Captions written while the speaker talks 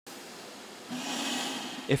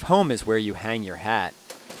If home is where you hang your hat,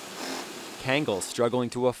 Kangol's struggling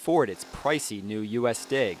to afford its pricey new U.S.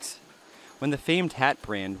 digs. When the famed hat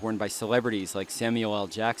brand worn by celebrities like Samuel L.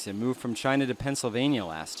 Jackson moved from China to Pennsylvania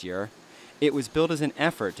last year, it was built as an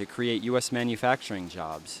effort to create U.S. manufacturing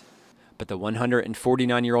jobs. But the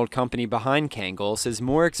 149-year-old company behind Kangol says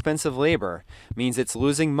more expensive labor means it's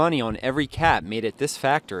losing money on every cap made at this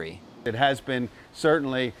factory. It has been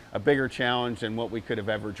certainly a bigger challenge than what we could have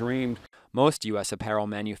ever dreamed. Most U.S. apparel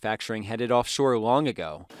manufacturing headed offshore long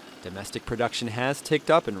ago. Domestic production has ticked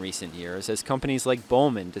up in recent years as companies like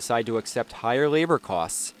Bowman decide to accept higher labor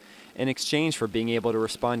costs in exchange for being able to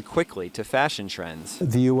respond quickly to fashion trends.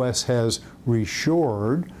 The U.S. has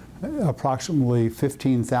reshored approximately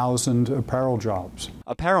 15,000 apparel jobs.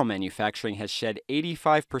 Apparel manufacturing has shed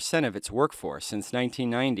 85% of its workforce since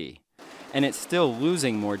 1990. And it's still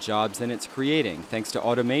losing more jobs than it's creating thanks to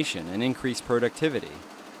automation and increased productivity,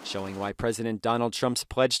 showing why President Donald Trump's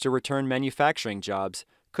pledge to return manufacturing jobs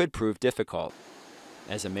could prove difficult.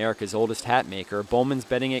 As America's oldest hat maker, Bowman's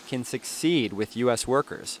betting it can succeed with U.S.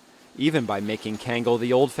 workers, even by making Kangol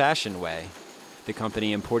the old-fashioned way. The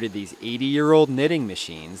company imported these 80-year-old knitting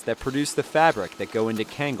machines that produce the fabric that go into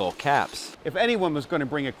Kangol caps. If anyone was going to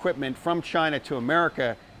bring equipment from China to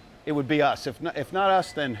America, it would be us. If not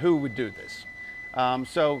us, then who would do this?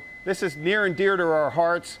 So this is near and dear to our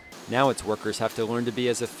hearts. Now its workers have to learn to be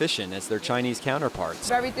as efficient as their Chinese counterparts.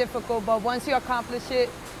 Very difficult, but once you accomplish it,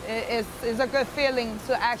 it's a good feeling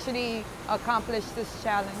to actually accomplish this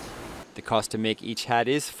challenge. The cost to make each hat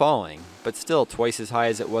is falling, but still twice as high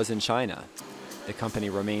as it was in China. The company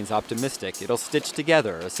remains optimistic it'll stitch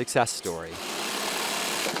together a success story.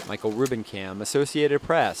 Michael Rubenkamp, Associated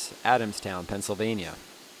Press, Adamstown, Pennsylvania.